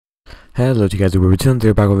Hello to you guys, we're returning to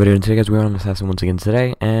the back of video, and today guys we're on Assassin once again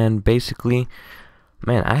today, and basically,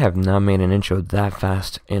 man, I have not made an intro that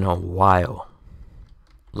fast in a while.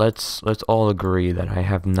 Let's all agree that I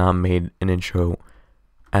have not made an intro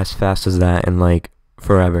as fast as that in like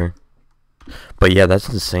forever. But yeah, that's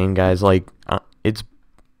insane, guys. Like, that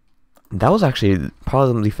was actually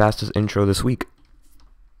probably the fastest intro this week,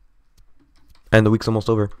 and the week's almost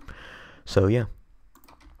over. So yeah,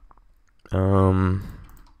 let's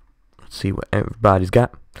see what everybody's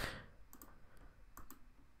got.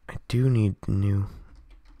 I do need new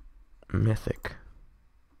mythic,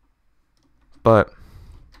 but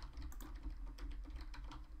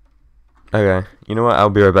okay, you know what, I'll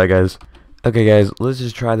be right back, guys. Okay guys, let's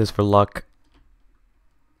just try this for luck.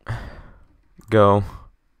 Go.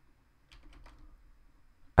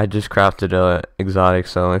 I just crafted a exotic,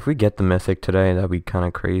 so if we get the mythic today, that'd be kind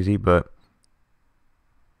of crazy, but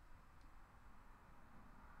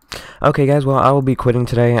okay guys, well, I will be quitting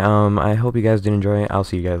today. I hope you guys did enjoy it. I'll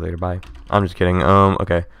see you guys later. Bye. I'm just kidding.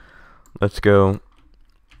 Okay. Let's go.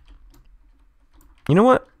 You know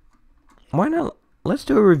what? Why not? Let's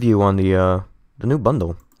do a review on the new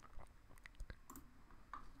bundle,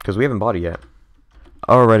 because we haven't bought it yet.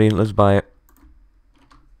 Alrighty, let's buy it.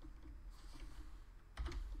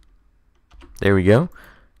 There we go.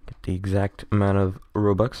 Get the exact amount of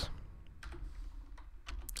Robux.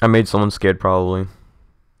 I made someone scared, probably.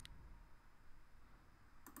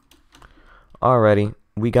 Alrighty,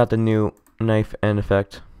 we got the new knife and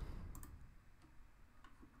effect.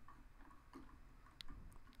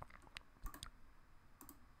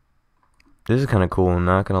 This is kind of cool, I'm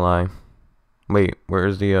not gonna lie. Wait,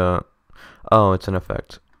 where's the oh, it's an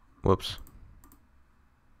effect. Whoops.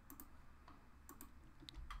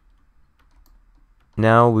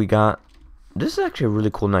 Now we got, this is actually a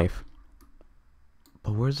really cool knife.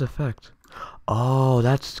 But where's the effect? Oh,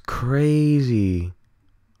 that's crazy.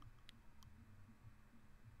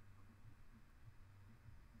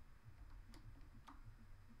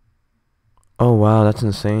 Oh wow, that's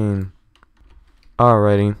insane.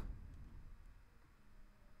 Alrighty.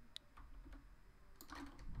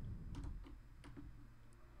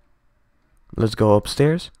 Let's go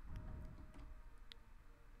upstairs.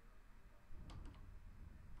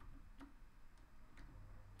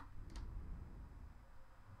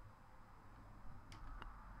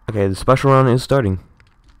 Okay, the special round is starting.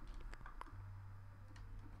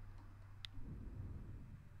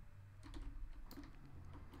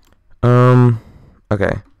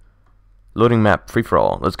 Okay. Loading map, free for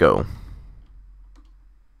all. Let's go.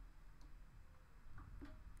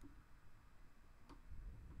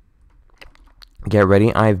 Get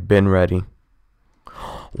ready. I've been ready.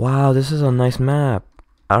 Wow, this is a nice map.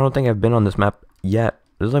 I don't think I've been on this map yet.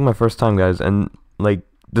 This is like my first time, guys, and like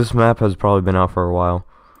this map has probably been out for a while.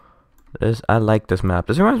 I like this map.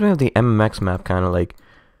 This reminds me of the MMX map, kind of like,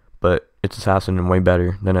 but it's Assassin and way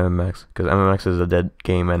better than MMX, because MMX is a dead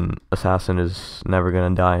game and Assassin is never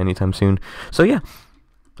gonna die anytime soon. So yeah,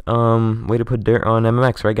 way to put dirt on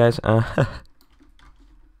MMX, right, guys?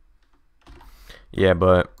 Yeah,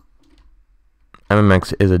 but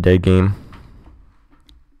MMX is a dead game,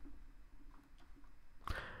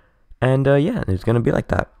 and yeah, it's gonna be like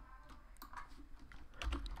that.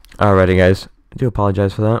 Alrighty, guys, I do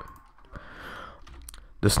apologize for that.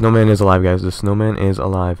 The snowman is alive, guys. The snowman is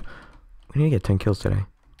alive. We need to get 10 kills today.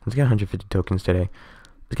 Let's get 150 tokens today.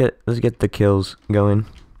 Let's get the kills going.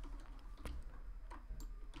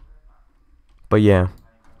 But yeah.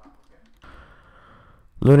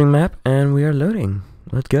 Loading map, and we are loading.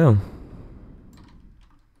 Let's go.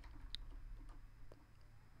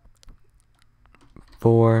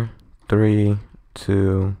 Four, three,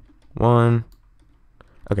 two, one.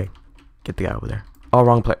 Okay, get the guy over there. Oh,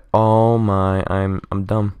 wrong play. Oh my, I'm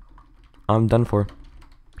dumb. I'm done for.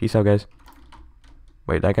 Peace out, guys.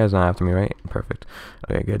 Wait, that guy's not after me, right? Perfect.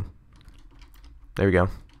 Okay, good. There we go.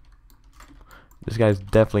 This guy's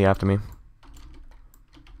definitely after me.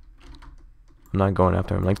 I'm not going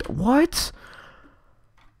after him like that. What?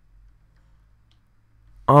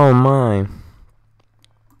 Oh my.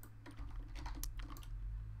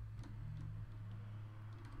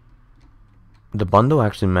 The bundle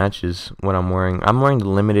actually matches what I'm wearing. I'm wearing the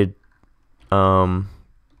limited merch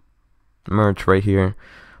right here,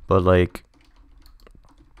 but like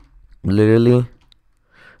literally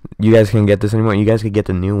you guys can't get this anymore. You guys could get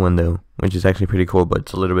the new one though, which is actually pretty cool, but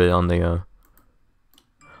it's a little bit on the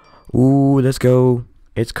ooh, let's go.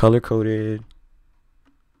 It's color coded.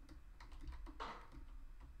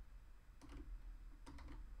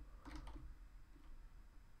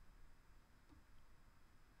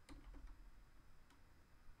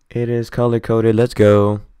 It is color coded. Let's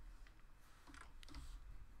go.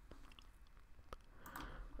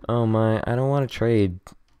 Oh my, I don't want to trade.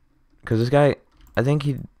 Cause this guy, I think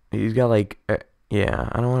he's got like, yeah,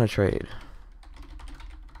 I don't want to trade.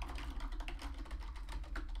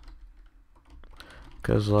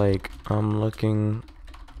 Cause like, I'm looking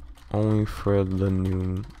only for the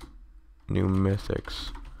new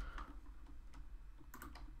mythics.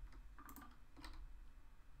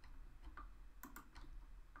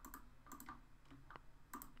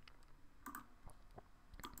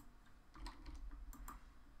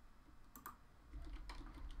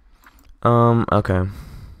 Okay.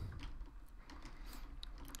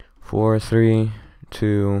 4, 3,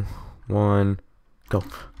 2, 1, go.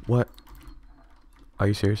 What? Are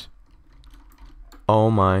you serious? Oh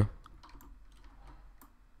my.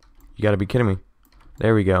 You gotta be kidding me.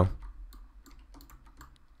 There we go.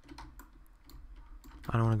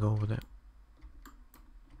 I don't wanna go over that.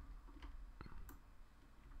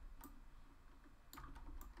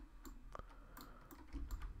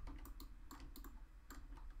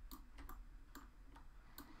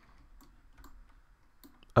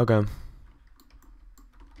 Okay.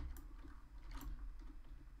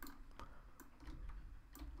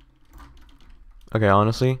 Okay,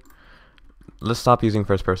 honestly, let's stop using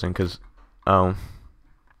first person, cause a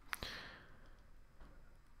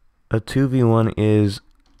 2v1 is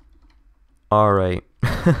alright.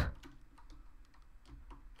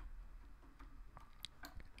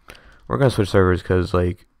 We're gonna switch servers, cause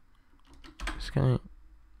like this guy.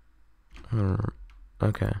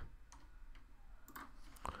 Okay.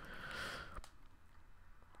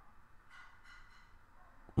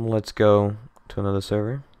 Let's go to another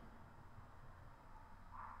server.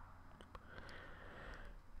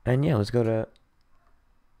 And yeah, let's go to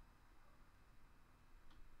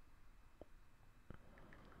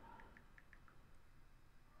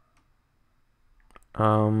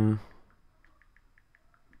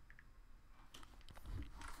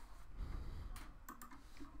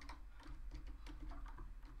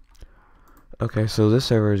okay, so this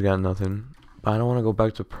server's got nothing. I don't want to go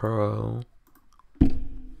back to pro.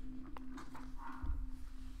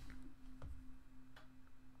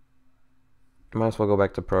 Might as well go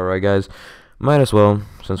back to pro, right, guys? Might as well,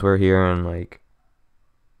 since we're here and like,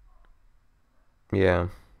 yeah.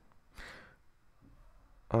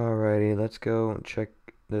 Alrighty, let's go check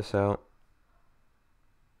this out.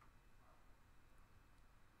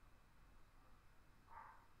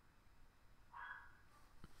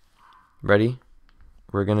 Ready?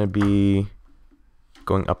 We're gonna be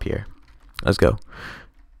going up here. Let's go.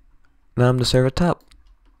 Now I'm the server top.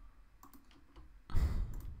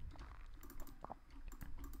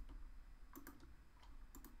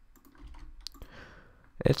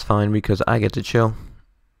 It's fine because I get to chill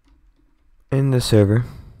in the server.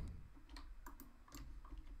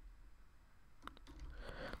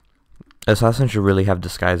 Assassins should really have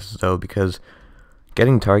disguises though, because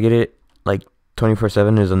getting targeted like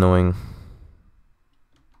 24/7 is annoying.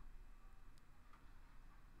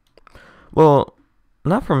 Well,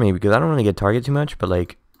 not for me because I don't really get targeted too much, but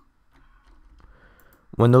like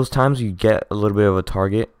when those times you get a little bit of a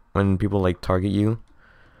target when people like target you,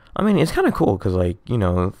 I mean it's kind of cool because like, you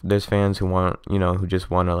know, there's fans who want, you know, who just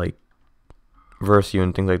want to like verse you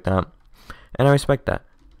and things like that, and I respect that.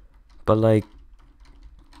 But like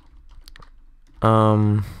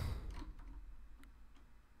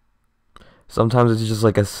sometimes it's just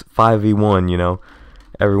like a 5v1, you know,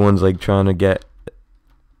 everyone's like trying to get,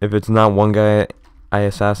 if it's not one guy I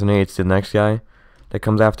assassinate, it's the next guy that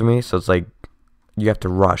comes after me, so it's like you have to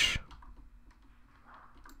rush.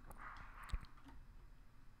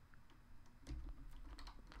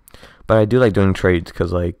 But I do like doing trades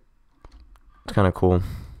because like it's kind of cool.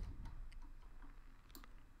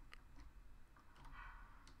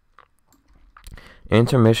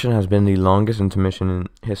 Intermission has been the longest intermission in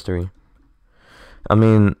history. I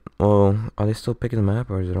mean, well, are they still picking the map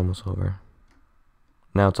or is it almost over?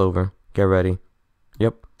 Now it's over. Get ready.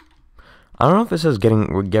 Yep. I don't know if it says get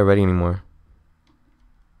ready anymore.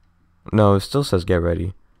 No, it still says get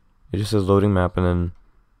ready. It just says loading map and then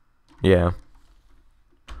yeah.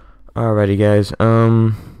 Alrighty guys.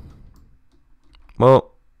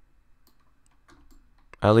 Well,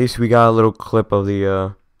 at least we got a little clip of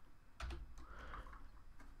the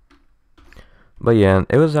but yeah,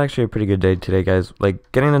 it was actually a pretty good day today, guys.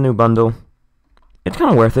 Like, getting a new bundle, it's kind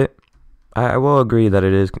of worth it. I will agree that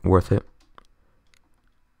it is worth it.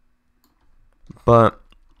 But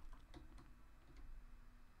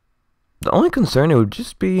the only concern, it would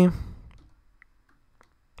just be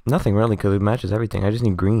nothing really, because it matches everything. I just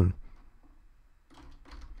need green.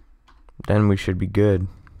 Then we should be good.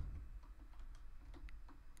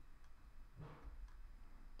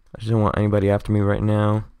 I just don't want anybody after me right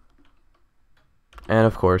now. And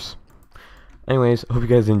of course, anyways, hope you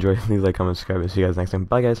guys enjoyed. Please like, comment, subscribe, and see you guys next time.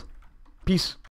 Bye, guys. Peace.